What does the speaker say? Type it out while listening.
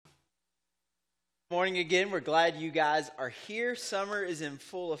Morning again. We're glad you guys are here. Summer is in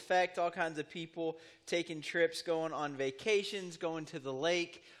full effect. All kinds of people taking trips, going on vacations, going to the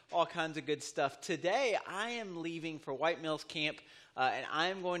lake, all kinds of good stuff. Today, I am leaving for White Mills Camp, and I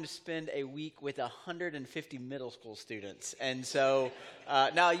am going to spend a week with 150 middle school students. And so,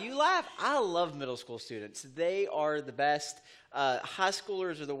 now you laugh. I love middle school students. They are the best. High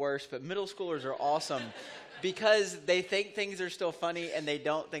schoolers are the worst, but middle schoolers are awesome. Because they think things are still funny and they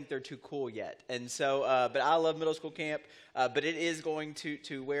don't think they're too cool yet. And so, but I love middle school camp, but it is going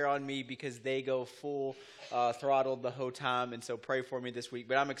to wear on me because they go full throttle the whole time. And so pray for me this week.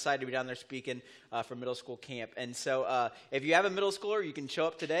 But I'm excited to be down there speaking for middle school camp. And so if you have a middle schooler, you can show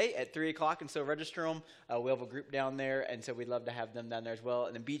up today at 3 o'clock and so register them. We have a group down there, and so we'd love to have them down there as well.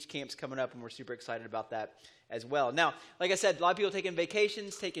 And then beach camp's coming up, and we're super excited about that as well. Now, like I said, a lot of people taking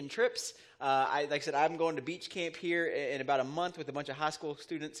vacations, taking trips. Like I said, I'm going to beach camp here in about a month with a bunch of high school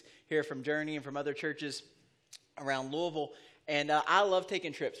students here from Journey and from other churches around Louisville. And I love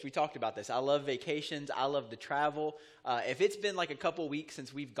taking trips. We talked about this. I love vacations. I love to travel. If it's been like a couple weeks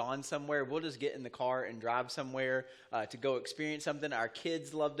since we've gone somewhere, we'll just get in the car and drive somewhere to go experience something. Our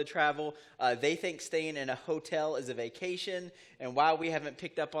kids love to travel. They think staying in a hotel is a vacation. And why we haven't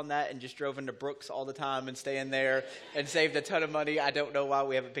picked up on that and just drove into Brooks all the time and staying there and saved a ton of money, I don't know why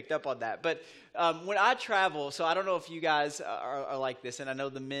we haven't picked up on that. But when I travel, so I don't know if you guys are like this, and I know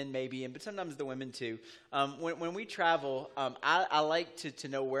the men maybe, but sometimes the women too. When we travel, I like to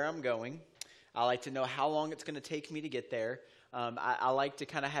know where I'm going. I like to know how long it's going to take me to get there. I like to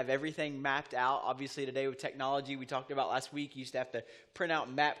kind of have everything mapped out. Obviously, today with technology, we talked about last week, you used to have to print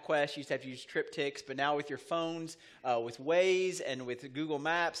out MapQuest, you used to have to use TripTiks, but now with your phones, with Waze and with Google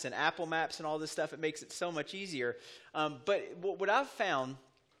Maps and Apple Maps and all this stuff, it makes it so much easier. But what I've found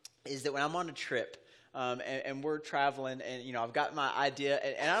is that when I'm on a trip, and we're traveling, and I've got my idea,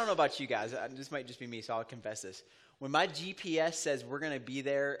 and I don't know about you guys, this might just be me, so I'll confess this. When my GPS says we're going to be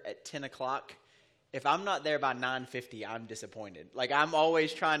there at 10 o'clock, if I'm not there by 9:50, I'm disappointed. Like, I'm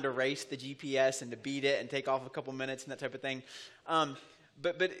always trying to race the GPS and to beat it and take off a couple minutes and that type of thing.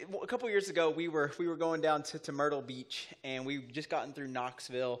 But a couple years ago, we were going down to Myrtle Beach, and we just gotten through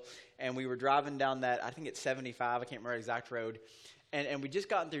Knoxville, and we were driving down that, I think it's 75, I can't remember the exact road, and we just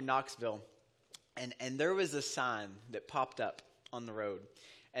gotten through Knoxville, and there was a sign that popped up on the road.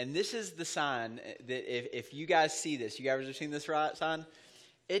 And this is the sign that if you guys see this, you guys have seen this sign?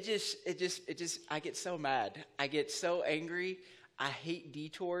 It just, I get so mad. I get so angry. I hate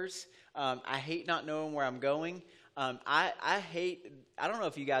detours. I hate not knowing where I'm going. I don't know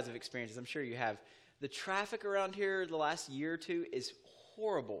if you guys have experienced this. I'm sure you have. The traffic around here the last year or two is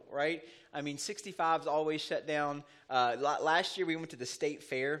horrible, right? I mean, 65's always shut down. Last year we went to the state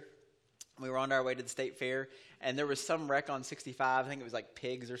fair. We were on our way to the state fair, and there was some wreck on 65. I think it was like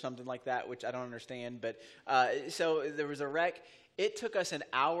pigs or something like that, which I don't understand. But so there was a wreck. It took us an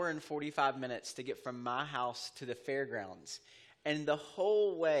hour and 45 minutes to get from my house to the fairgrounds. And the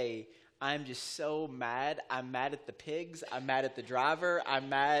whole way, I'm just so mad. I'm mad at the pigs. I'm mad at the driver. I'm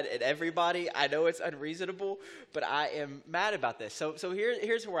mad at everybody. I know it's unreasonable, but I am mad about this. So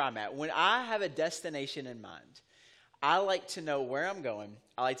here's where I'm at. When I have a destination in mind, I like to know where I'm going.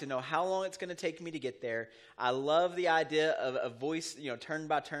 I like to know how long it's going to take me to get there. I love the idea of voice,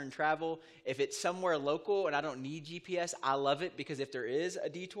 turn-by-turn travel. If it's somewhere local and I don't need GPS, I love it because if there is a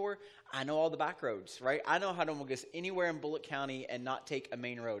detour, I know all the back roads, right? I know how to get anywhere in Bullock County and not take a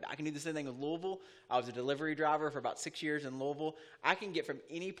main road. I can do the same thing with Louisville. I was a delivery driver for about 6 years in Louisville. I can get from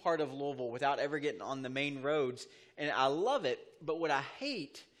any part of Louisville without ever getting on the main roads, and I love it. But what I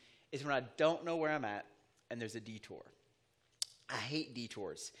hate is when I don't know where I'm at and there's a detour. I hate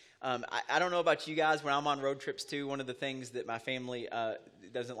detours. I don't know about you guys. When I'm on road trips too, one of the things that my family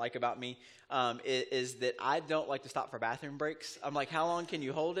doesn't like about me is that I don't like to stop for bathroom breaks. I'm like, how long can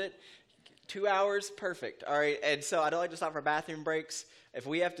you hold it? 2 hours? Perfect. All right. And so I don't like to stop for bathroom breaks. If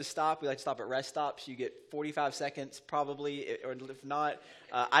we have to stop, we like to stop at rest stops. You get 45 seconds probably, or if not.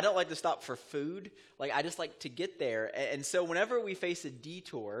 I don't like to stop for food. Like, I just like to get there. And so whenever we face a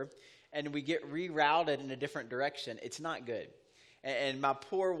detour and we get rerouted in a different direction, it's not good. And my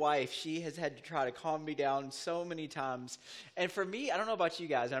poor wife, she has had to try to calm me down so many times. And for me, I don't know about you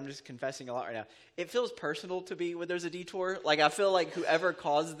guys, and I'm just confessing a lot right now. It feels personal to me when there's a detour. Like, I feel like whoever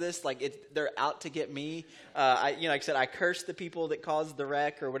caused this, like they're out to get me. Like I said, I curse the people that caused the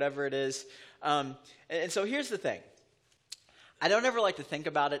wreck or whatever it is. And so here's the thing. I don't ever like to think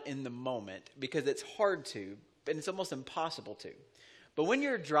about it in the moment because it's hard to, and it's almost impossible to. But when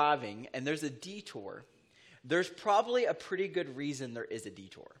you're driving and there's a detour, there's probably a pretty good reason there is a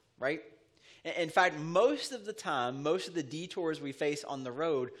detour, right? In fact, most of the time, most of the detours we face on the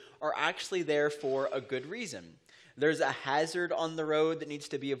road are actually there for a good reason. There's a hazard on the road that needs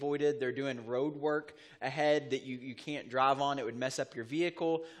to be avoided. They're doing road work ahead that you can't drive on. It would mess up your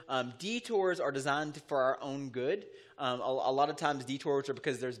vehicle. Detours are designed for our own good. A lot of times detours are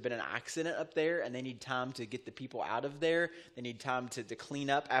because there's been an accident up there and they need time to get the people out of there. They need time to clean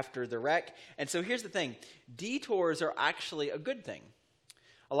up after the wreck. And so here's the thing. Detours are actually a good thing.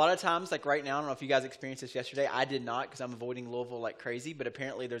 A lot of times, like right now, I don't know if you guys experienced this yesterday. I did not because I'm avoiding Louisville like crazy. But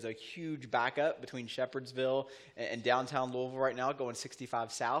apparently there's a huge backup between Shepherdsville and downtown Louisville right now going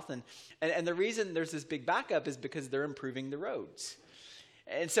 65 south. And the reason there's this big backup is because they're improving the roads.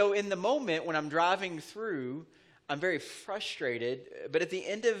 And so in the moment when I'm driving through, I'm very frustrated. But at the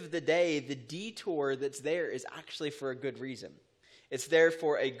end of the day, the detour that's there is actually for a good reason. It's there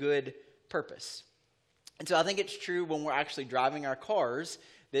for a good purpose. And so I think it's true when we're actually driving our cars.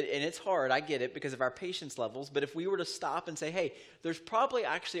 And it's hard, I get it, because of our patience levels. But if we were to stop and say, hey, there's probably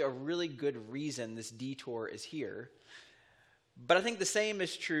actually a really good reason this detour is here. But I think the same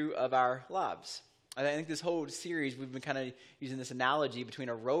is true of our lives. I think this whole series, we've been kind of using this analogy between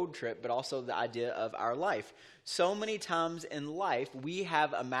a road trip, but also the idea of our life. So many times in life, we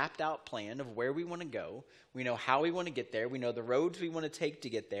have a mapped out plan of where we want to go. We know how we want to get there. We know the roads we want to take to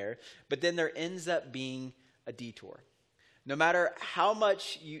get there. But then there ends up being a detour. No matter how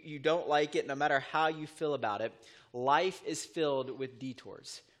much you don't like it, no matter how you feel about it, life is filled with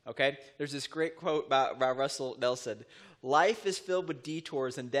detours, okay? There's this great quote by Russell Nelson. Life is filled with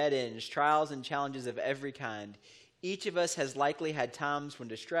detours and dead ends, trials and challenges of every kind. Each of us has likely had times when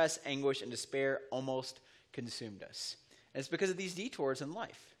distress, anguish, and despair almost consumed us. And it's because of these detours in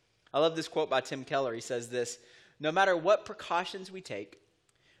life. I love this quote by Tim Keller. He says this, no matter what precautions we take,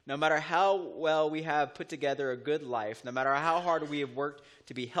 no matter how well we have put together a good life, no matter how hard we have worked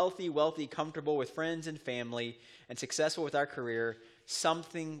to be healthy, wealthy, comfortable with friends and family, and successful with our career,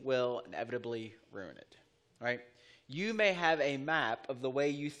 something will inevitably ruin it, right? You may have a map of the way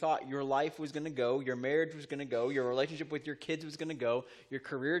you thought your life was going to go, your marriage was going to go, your relationship with your kids was going to go, your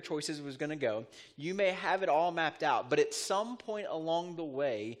career choices was going to go. You may have it all mapped out, but at some point along the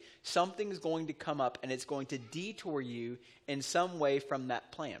way, something's going to come up and it's going to detour you in some way from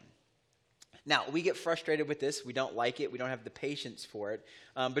that plan. Now, we get frustrated with this. We don't like it. We don't have the patience for it.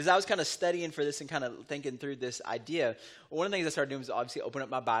 But as I was kind of studying for this and kind of thinking through this idea, one of the things I started doing was obviously open up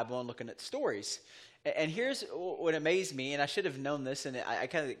my Bible and looking at stories. And here's what amazed me, and I should have known this, and I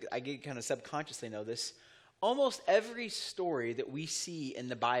get kind of subconsciously know this. Almost every story that we see in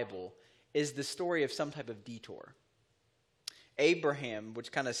the Bible is the story of some type of detour. Abraham,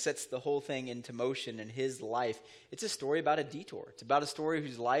 which kind of sets the whole thing into motion in his life, it's a story about a detour. It's about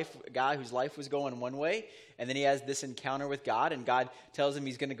a guy whose life was going one way, and then he has this encounter with God, and God tells him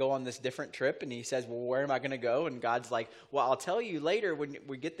he's going to go on this different trip, and he says, well, where am I going to go? And God's like, well, I'll tell you later when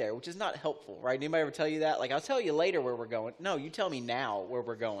we get there, which is not helpful, right? Anybody ever tell you that? Like, I'll tell you later where we're going. No, you tell me now where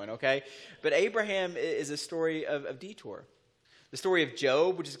we're going, okay? But Abraham is a story of detour. The story of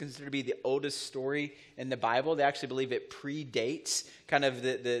Job, which is considered to be the oldest story in the Bible, they actually believe it predates kind of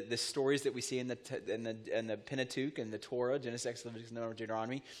the stories that we see in the Pentateuch and the Torah, Genesis, Exodus, Leviticus, Numbers,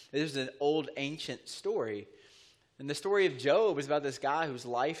 Deuteronomy. This is an old ancient story. And the story of Job is about this guy whose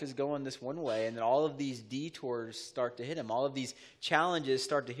life is going this one way, and then all of these detours start to hit him. All of these challenges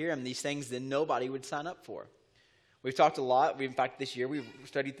start to hit him, these things that nobody would sign up for. We've talked a lot. In fact, this year we've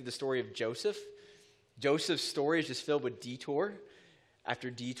studied through the story of Joseph. Joseph's story is just filled with detour after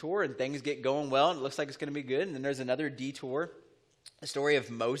detour, and things get going well, and it looks like it's going to be good. And then there's another detour. The story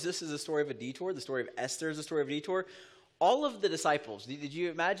of Moses is a story of a detour. The story of Esther is a story of a detour. All of the disciples, did you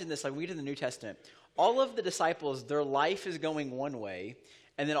imagine this? Like we read in the New Testament, all of the disciples, their life is going one way,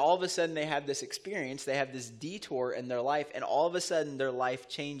 and then all of a sudden they have this experience, they have this detour in their life, and all of a sudden their life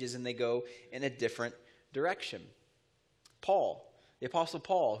changes and they go in a different direction. Paul. The Apostle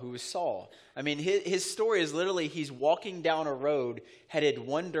Paul, who was Saul. I mean, his story is literally he's walking down a road headed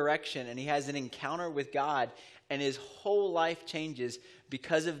one direction, and he has an encounter with God, and his whole life changes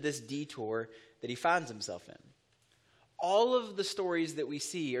because of this detour that he finds himself in. All of the stories that we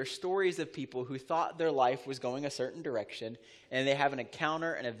see are stories of people who thought their life was going a certain direction, and they have an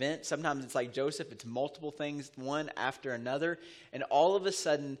encounter, an event. Sometimes it's like Joseph, it's multiple things, one after another, and all of a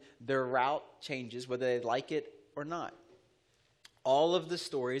sudden their route changes, whether they like it or not. All of the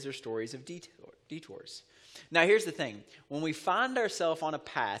stories are stories of detours. Now, here's the thing. When we find ourselves on a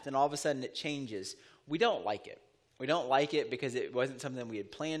path and all of a sudden it changes, we don't like it. We don't like it because it wasn't something we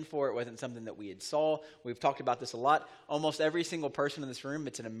had planned for. It wasn't something that we had saw. We've talked about this a lot. Almost every single person in this room,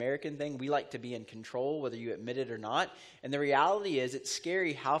 it's an American thing. We like to be in control, whether you admit it or not. And the reality is it's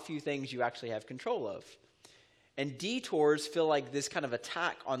scary how few things you actually have control of. And detours feel like this kind of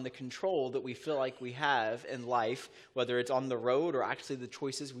attack on the control that we feel like we have in life, whether it's on the road or actually the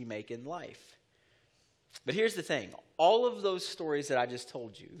choices we make in life. But here's the thing. All of those stories that I just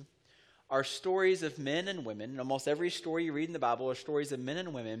told you are stories of men and women, and almost every story you read in the Bible are stories of men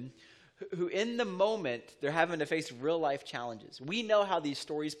and women who in the moment, they're having to face real life challenges. We know how these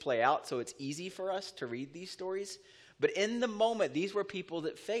stories play out, so it's easy for us to read these stories. But in the moment, these were people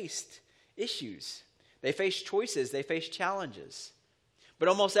that faced issues. They faced choices. They faced challenges. But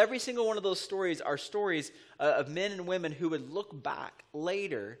almost every single one of those stories are stories of men and women who would look back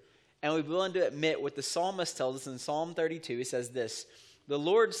later and would be willing to admit what the psalmist tells us in Psalm 32. He says this, "The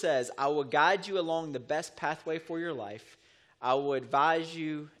Lord says, I will guide you along the best pathway for your life. I will advise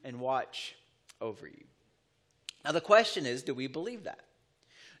you and watch over you." Now the question is, do we believe that?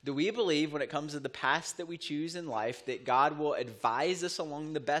 Do we believe when it comes to the paths that we choose in life that God will advise us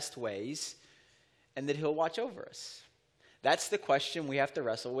along the best ways and that he'll watch over us? That's the question we have to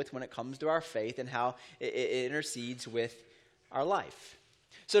wrestle with when it comes to our faith and how it intercedes with our life.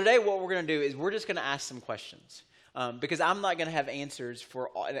 So today what we're going to do is we're just going to ask some questions. Because I'm not going to have answers for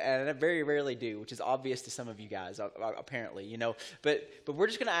all, and I very rarely do, which is obvious to some of you guys, apparently, you know. But we're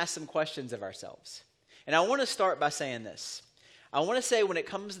just going to ask some questions of ourselves. And I want to start by saying this. I want to say when it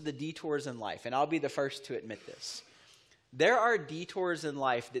comes to the detours in life, and I'll be the first to admit this, there are detours in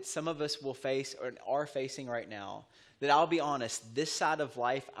life that some of us will face or are facing right now that I'll be honest, this side of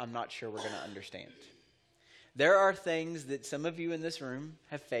life, I'm not sure we're going to understand. There are things that some of you in this room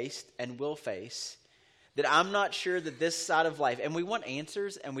have faced and will face that I'm not sure that this side of life, and we want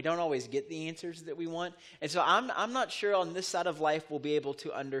answers, and we don't always get the answers that we want. And so I'm not sure on this side of life we'll be able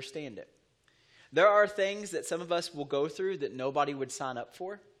to understand it. There are things that some of us will go through that nobody would sign up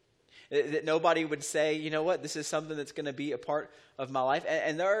for, that nobody would say, you know what, this is something that's going to be a part of my life.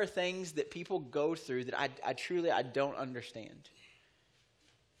 And there are things that people go through that I truly don't understand.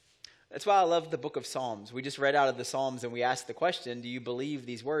 That's why I love the book of Psalms. We just read out of the Psalms and we asked the question, do you believe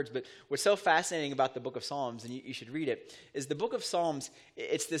these words? But what's so fascinating about the book of Psalms, and you should read it, is the book of Psalms,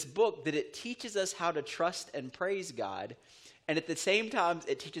 it's this book that it teaches us how to trust and praise God, and at the same time,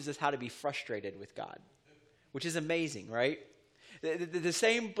 it teaches us how to be frustrated with God, which is amazing, right? The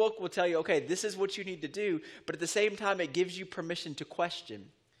same book will tell you, okay, this is what you need to do, but at the same time, it gives you permission to question.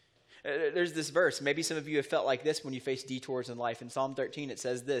 There's this verse, maybe some of you have felt like this when you face detours in life. In Psalm 13, it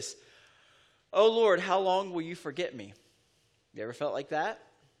says this, "Oh Lord, how long will you forget me?" You ever felt like that?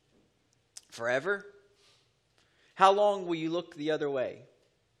 Forever? How long will you look the other way?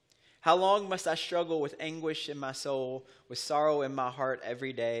 How long must I struggle with anguish in my soul, with sorrow in my heart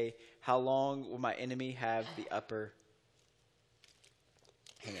every day? How long will my enemy have the upper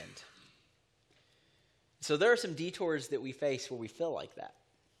hand? So there are some detours that we face where we feel like that.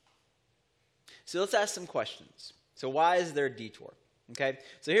 So let's ask some questions. So why is there a detour? Okay,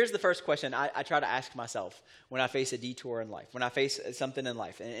 so here's the first question I try to ask myself when I face a detour in life, when I face something in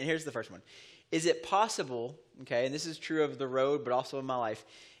life. And here's the first one. Is it possible, okay, and this is true of the road, but also in my life,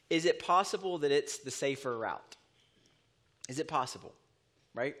 is it possible that it's the safer route? Is it possible,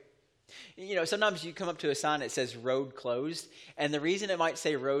 right? You know, sometimes you come up to a sign that says road closed, and the reason it might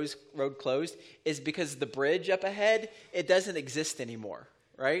say road closed is because the bridge up ahead, it doesn't exist anymore,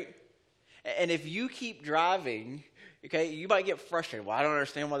 right? And if you keep driving, okay, you might get frustrated. Well, I don't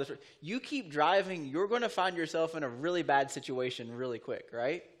understand why this. You keep driving, you're going to find yourself in a really bad situation really quick,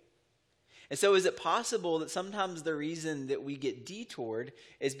 right? And so is it possible that sometimes the reason that we get detoured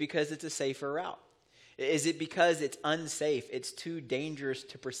is because it's a safer route? Is it because it's unsafe? It's too dangerous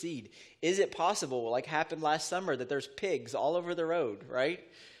to proceed? Is it possible, like happened last summer, that there's pigs all over the road, right?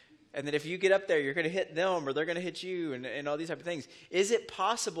 And that if you get up there, you're going to hit them or they're going to hit you and all these type of things. Is it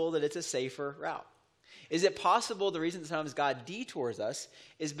possible that it's a safer route? Is it possible the reason sometimes God detours us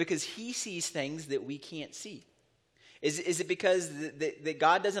is because he sees things that we can't see? Is it because that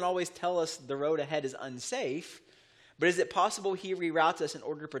God doesn't always tell us the road ahead is unsafe, but is it possible he reroutes us in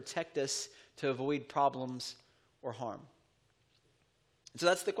order to protect us to avoid problems or harm? And so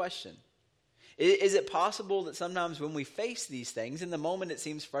that's the question. Is it possible that sometimes when we face these things, in the moment it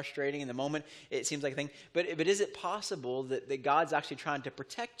seems frustrating, in the moment it seems like a thing, but is it possible that God's actually trying to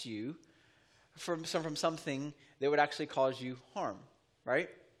protect you from something that would actually cause you harm, right?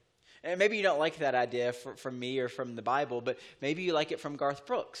 And maybe you don't like that idea from me or from the Bible, but maybe you like it from Garth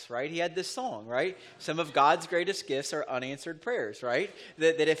Brooks, right? He had this song, right? Some of God's greatest gifts are unanswered prayers, right?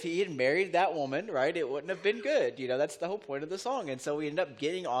 That if he had married that woman, right, it wouldn't have been good. That's the whole point of the song. And so we end up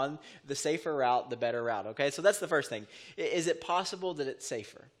getting on the safer route, the better route, okay? So that's the first thing. Is it possible that it's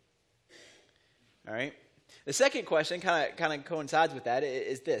safer? All right? The second question kind of coincides with that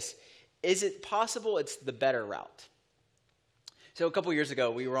is this. Is it possible it's the better route? So a couple years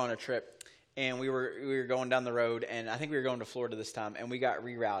ago, we were on a trip, and we were going down the road, and I think we were going to Florida this time, and we got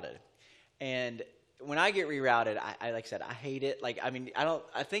rerouted. And when I get rerouted, I like I said, I hate it.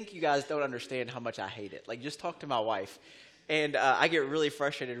 I think you guys don't understand how much I hate it. Like, just talk to my wife, and I get really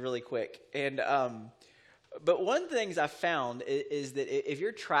frustrated really quick. And but one of the things I found is that if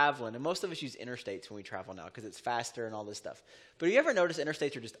you're traveling, and most of us use interstates when we travel now because it's faster and all this stuff. But have you ever noticed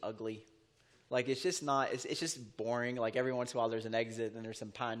interstates are just ugly? Like, it's just not, it's just boring. Like, every once in a while there's an exit, and there's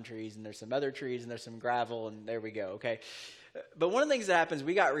some pine trees, and there's some other trees, and there's some gravel, and there we go, okay? But one of the things that happens,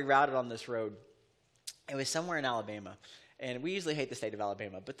 we got rerouted on this road. It was somewhere in Alabama, and we usually hate the state of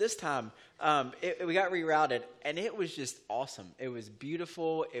Alabama. But this time, we got rerouted, and it was just awesome. It was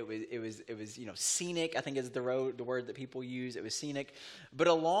beautiful. It was scenic, I think is the word that people use. It was scenic. But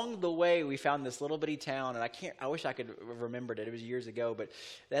along the way, we found this little bitty town, and I wish I could have remembered it. It was years ago, but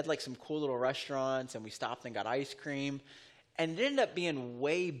they had like some cool little restaurants, and we stopped and got ice cream. And it ended up being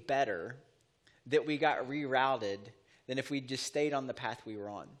way better that we got rerouted than if we just stayed on the path we were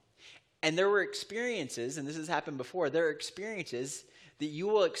on. And there were experiences, and this has happened before, there are experiences that you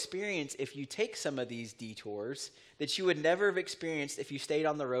will experience if you take some of these detours that you would never have experienced if you stayed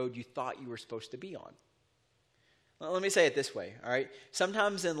on the road you thought you were supposed to be on. Well, let me say it this way, all right?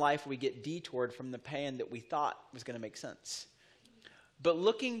 Sometimes in life we get detoured from the plan that we thought was going to make sense. But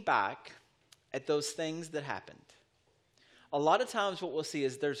looking back at those things that happened, a lot of times what we'll see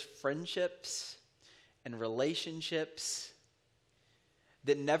is there's friendships and relationships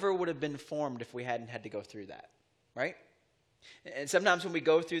that never would have been formed if we hadn't had to go through that, right? And sometimes when we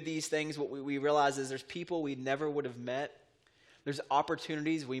go through these things, what we realize is there's people we never would have met. There's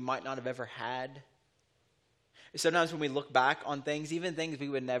opportunities we might not have ever had. Sometimes when we look back on things, even things we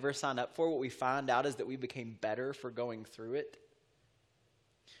would never sign up for, what we find out is that we became better for going through it.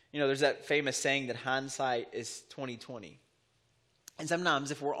 There's that famous saying that hindsight is 20/20. And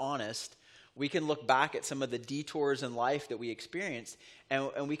sometimes if we're honest, we can look back at some of the detours in life that we experienced,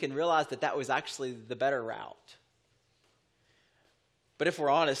 and we can realize that that was actually the better route. But if we're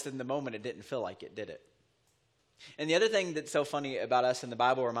honest, in the moment, it didn't feel like it, did it? And the other thing that's so funny about us, and the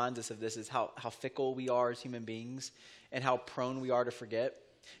Bible reminds us of this, is how fickle we are as human beings and how prone we are to forget.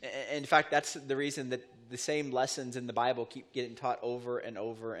 In fact, that's the reason that the same lessons in the Bible keep getting taught over and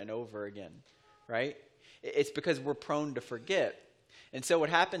over and over again, right? It's because we're prone to forget. And so what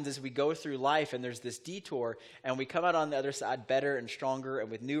happens is we go through life and there's this detour, and we come out on the other side better and stronger and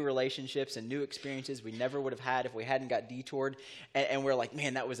with new relationships and new experiences we never would have had if we hadn't got detoured. And we're like,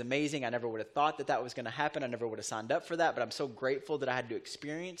 man, that was amazing. I never would have thought that was going to happen. I never would have signed up for that, but I'm so grateful that I had to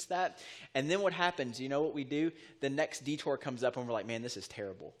experience that. And then what happens, you know what we do? The next detour comes up and we're like, man, this is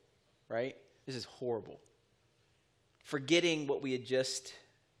terrible, right? This is horrible. Forgetting what we had just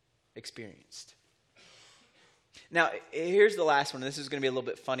experienced. Now, here's the last one. This is going to be a little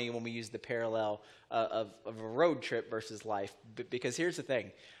bit funny when we use the parallel of a road trip versus life. Because here's the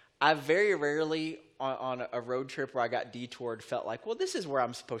thing. I very rarely on a road trip where I got detoured felt like, well, this is where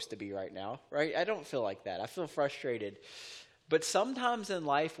I'm supposed to be right now, right? I don't feel like that. I feel frustrated. But sometimes in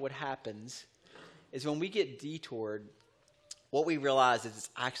life what happens is when we get detoured, what we realize is it's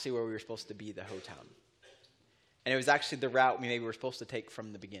actually where we were supposed to be the whole time. And it was actually the route we maybe were supposed to take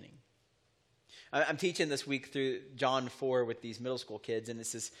from the beginning. I'm teaching this week through John 4 with these middle school kids, and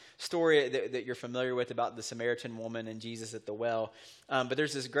it's this story that you're familiar with about the Samaritan woman and Jesus at the well. But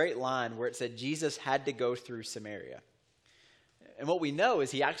there's this great line where it said Jesus had to go through Samaria. And what we know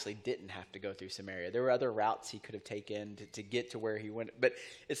is he actually didn't have to go through Samaria. There were other routes he could have taken to get to where he went. But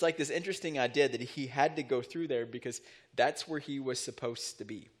it's like this interesting idea that he had to go through there because that's where he was supposed to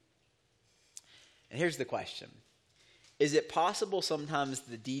be. And here's the question. Is it possible sometimes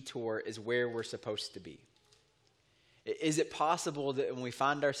the detour is where we're supposed to be? Is it possible that when we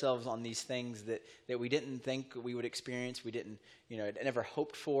find ourselves on these things that we didn't think we would experience, we didn't, never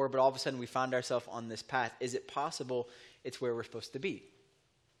hoped for, but all of a sudden we find ourselves on this path, is it possible it's where we're supposed to be?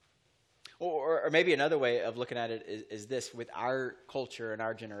 Or maybe another way of looking at it is this, with our culture and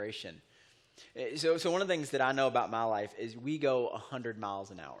our generation. So one of the things that I know about my life is we go 100 miles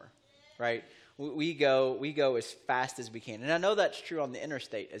an hour, right? we go as fast as we can. And I know that's true on the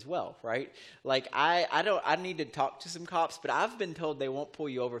interstate as well, right? Like I need to talk to some cops, but I've been told they won't pull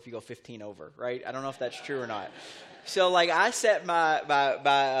you over if you go 15 over, right? I don't know if that's true or not. So like I set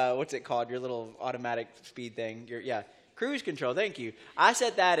my what's it called? Your little automatic speed thing. Cruise control, thank you. I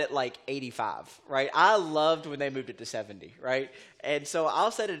set that at like 85, right? I loved when they moved it to 70, right? And so I'll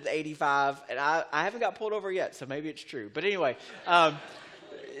set it at 85, and I haven't got pulled over yet, so maybe it's true. But anyway,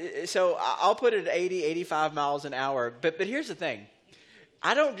 so I'll put it at 80, 85 miles an hour. But here's the thing.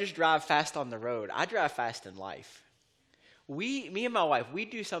 I don't just drive fast on the road. I drive fast in life. Me and my wife, we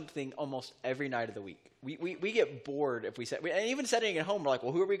do something almost every night of the week. We get bored if and even setting at home, we're like,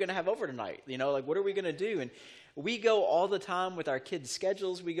 well, who are we going to have over tonight? Like, what are we going to do? And we go all the time with our kids'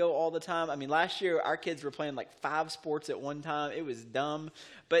 schedules. We go all the time. I mean, last year, our kids were playing like 5 sports at one time. It was dumb.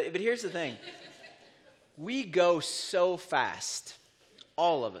 But here's the thing. We go so fast,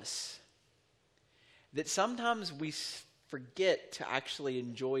 all of us, that sometimes we forget to actually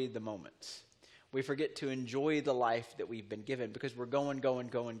enjoy the moments. We forget to enjoy the life that we've been given because we're going.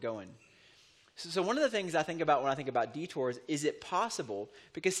 So one of the things I think about when I think about detours, is it possible?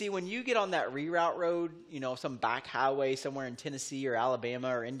 Because see, when you get on that reroute road, some back highway somewhere in Tennessee or Alabama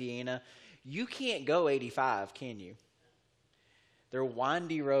or Indiana, you can't go 85, can you? They're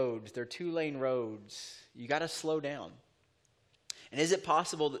windy roads. They're 2-lane roads. You got to slow down. And is it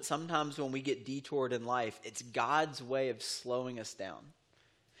possible that sometimes when we get detoured in life, it's God's way of slowing us down?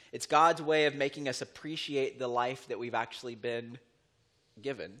 It's God's way of making us appreciate the life that we've actually been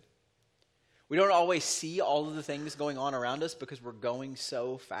given. We don't always see all of the things going on around us because we're going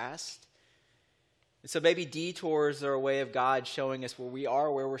so fast. And so maybe detours are a way of God showing us where we are,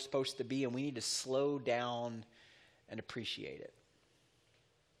 where we're supposed to be, and we need to slow down and appreciate it.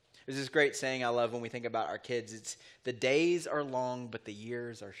 There's this great saying I love when we think about our kids. It's, the days are long, but the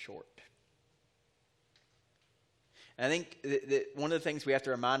years are short. And I think that one of the things we have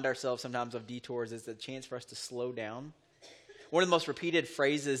to remind ourselves sometimes of detours is the chance for us to slow down. One of the most repeated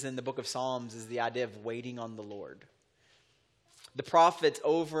phrases in the book of Psalms is the idea of waiting on the Lord. The prophets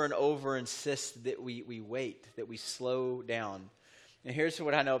over and over insist that we wait, that we slow down. And here's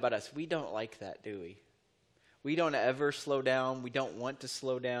what I know about us. We don't like that, do we? We don't ever slow down. We don't want to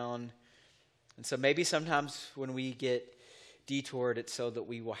slow down. And so maybe sometimes when we get detoured, it's so that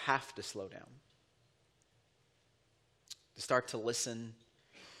we will have to slow down. To start to listen,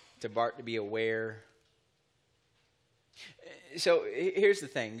 to be aware. So here's the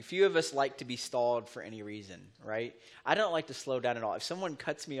thing. Few of us like to be stalled for any reason, right? I don't like to slow down at all. If someone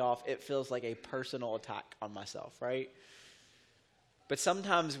cuts me off, it feels like a personal attack on myself, right? But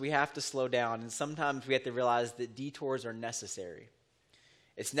sometimes we have to slow down, and sometimes we have to realize that detours are necessary.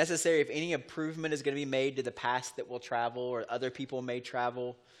 It's necessary if any improvement is going to be made to the path that we'll travel or other people may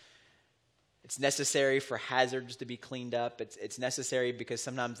travel. It's necessary for hazards to be cleaned up. It's necessary because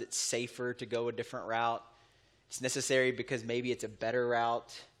sometimes it's safer to go a different route. It's necessary because maybe it's a better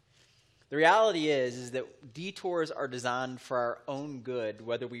route. The reality is that detours are designed for our own good,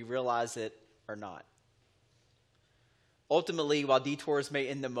 whether we realize it or not. Ultimately, while detours may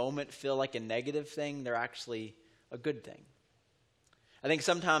in the moment feel like a negative thing, they're actually a good thing. I think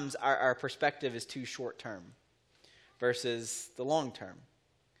sometimes our perspective is too short-term versus the long-term.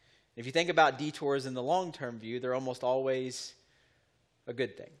 If you think about detours in the long-term view, they're almost always a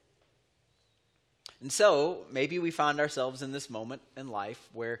good thing. And so maybe we find ourselves in this moment in life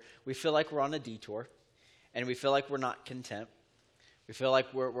where we feel like we're on a detour and we feel like we're not content. We feel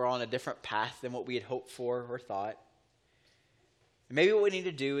like we're on a different path than what we had hoped for or thought. And maybe what we need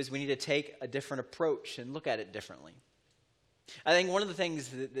to do is we need to take a different approach and look at it differently. I think one of the things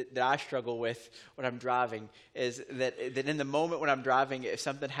that I struggle with when I'm driving is that in the moment when I'm driving, if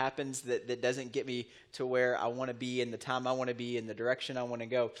something happens that doesn't get me to where I want to be in the time I want to be in the direction I want to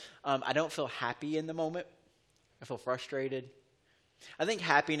go, I don't feel happy in the moment. I feel frustrated. I think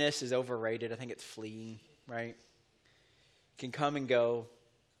happiness is overrated. I think it's fleeting, right? It can come and go.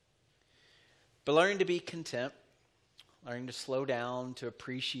 But learning to be content, learning to slow down, to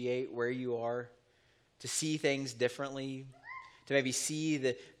appreciate where you are, to see things differently, to maybe see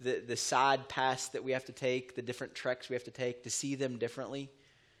the side paths that we have to take, the different treks we have to take, to see them differently.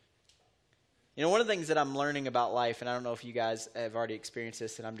 You know, one of the things that I'm learning about life, and I don't know if you guys have already experienced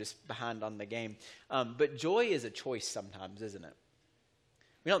this and I'm just behind on the game, but joy is a choice sometimes, isn't it?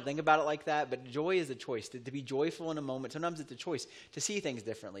 We don't think about it like that, but joy is a choice. To be joyful in a moment, sometimes it's a choice to see things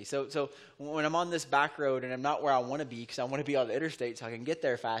differently. So when I'm on this back road and I'm not where I want to be because I want to be on the interstate so I can get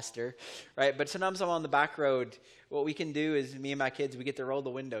there faster, right? But sometimes I'm on the back road. What we can do is me and my kids, we get to roll the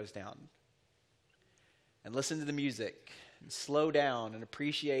windows down and listen to the music and slow down and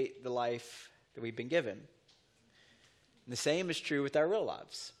appreciate the life that we've been given. And the same is true with our real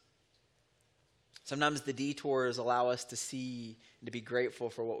lives. Sometimes the detours allow us to see and to be grateful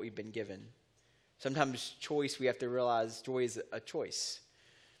for what we've been given. Sometimes we have to realize joy is a choice.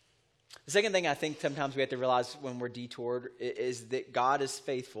 The second thing I think sometimes we have to realize when we're detoured is that God is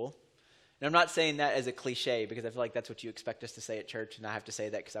faithful. And I'm not saying that as a cliche because I feel like that's what you expect us to say at church, and I have to say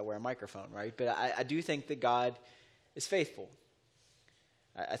that because I wear a microphone, right? But I do think that God is faithful.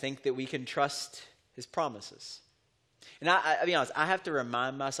 I think that we can trust his promises. And I'll be honest, I have to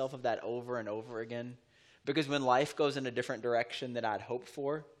remind myself of that over and over again because when life goes in a different direction than I'd hoped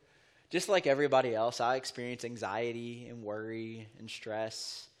for, just like everybody else, I experience anxiety and worry and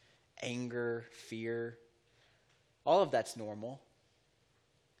stress, anger, fear. All of that's normal.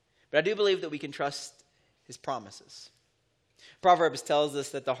 But I do believe that we can trust his promises. Proverbs tells us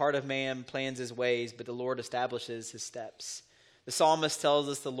that the heart of man plans his ways, but the Lord establishes his steps. The psalmist tells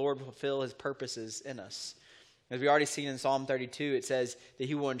us the Lord will fulfill his purposes in us. As we already seen in Psalm 32, it says that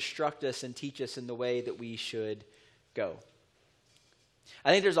he will instruct us and teach us in the way that we should go.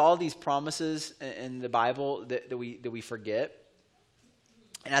 I think there's all these promises in the Bible that we forget.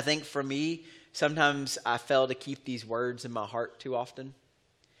 And I think for me, sometimes I fail to keep these words in my heart too often.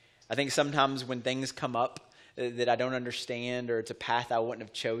 I think sometimes when things come up that I don't understand or it's a path I wouldn't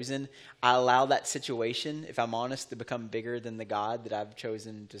have chosen, I allow that situation, if I'm honest, to become bigger than the God that I've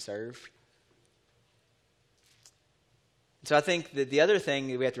chosen to serve. So I think that the other thing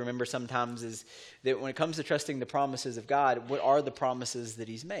that we have to remember sometimes is that when it comes to trusting the promises of God, what are the promises that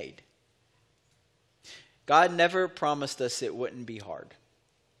he's made? God never promised us it wouldn't be hard.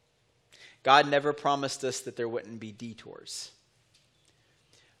 God never promised us that there wouldn't be detours.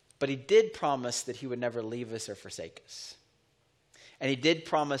 But he did promise that he would never leave us or forsake us. And he did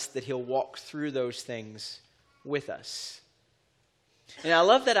promise that he'll walk through those things with us. And I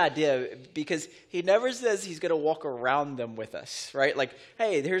love that idea because he never says he's going to walk around them with us, right? Like,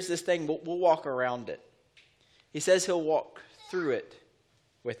 hey, here's this thing, we'll walk around it. He says he'll walk through it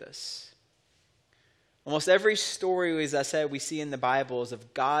with us. Almost every story, as I said, we see in the Bible is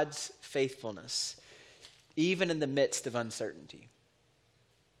of God's faithfulness, even in the midst of uncertainty.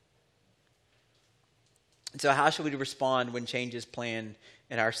 And so how should we respond when change is planned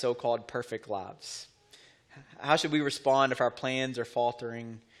in our so-called perfect lives? How should we respond if our plans are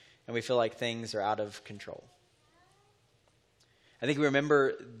faltering and we feel like things are out of control? I think we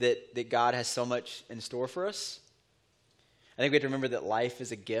remember that God has so much in store for us. I think we have to remember that life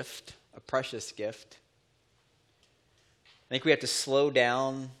is a gift, a precious gift. I think we have to slow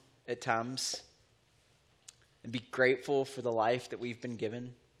down at times and be grateful for the life that we've been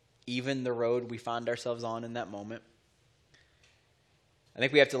given, even the road we find ourselves on in that moment. I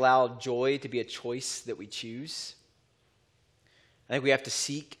think we have to allow joy to be a choice that we choose. I think we have to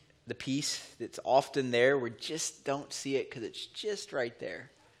seek the peace that's often there. We just don't see it because it's just right there.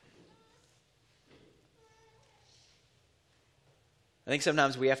 I think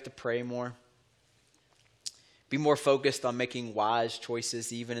sometimes we have to pray more. Be more focused on making wise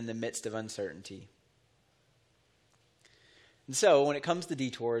choices even in the midst of uncertainty. And so when it comes to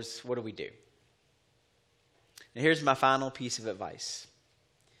detours, what do we do? And here's my final piece of advice.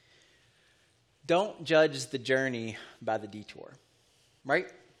 Don't judge the journey by the detour, right?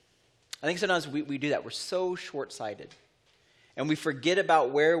 I think sometimes we do that. We're so short-sighted. And we forget about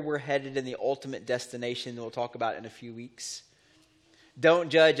where we're headed in the ultimate destination that we'll talk about in a few weeks. Don't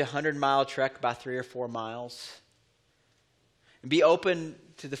judge a 100-mile trek by 3 or 4 miles. And be open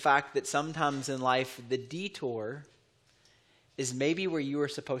to the fact that sometimes in life, the detour is maybe where you were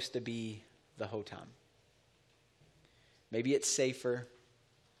supposed to be the whole time. Maybe it's safer.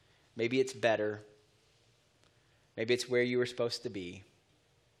 Maybe it's better. Maybe it's where you were supposed to be.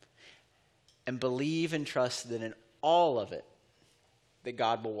 And believe and trust that in all of it, that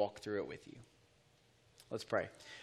God will walk through it with you. Let's pray.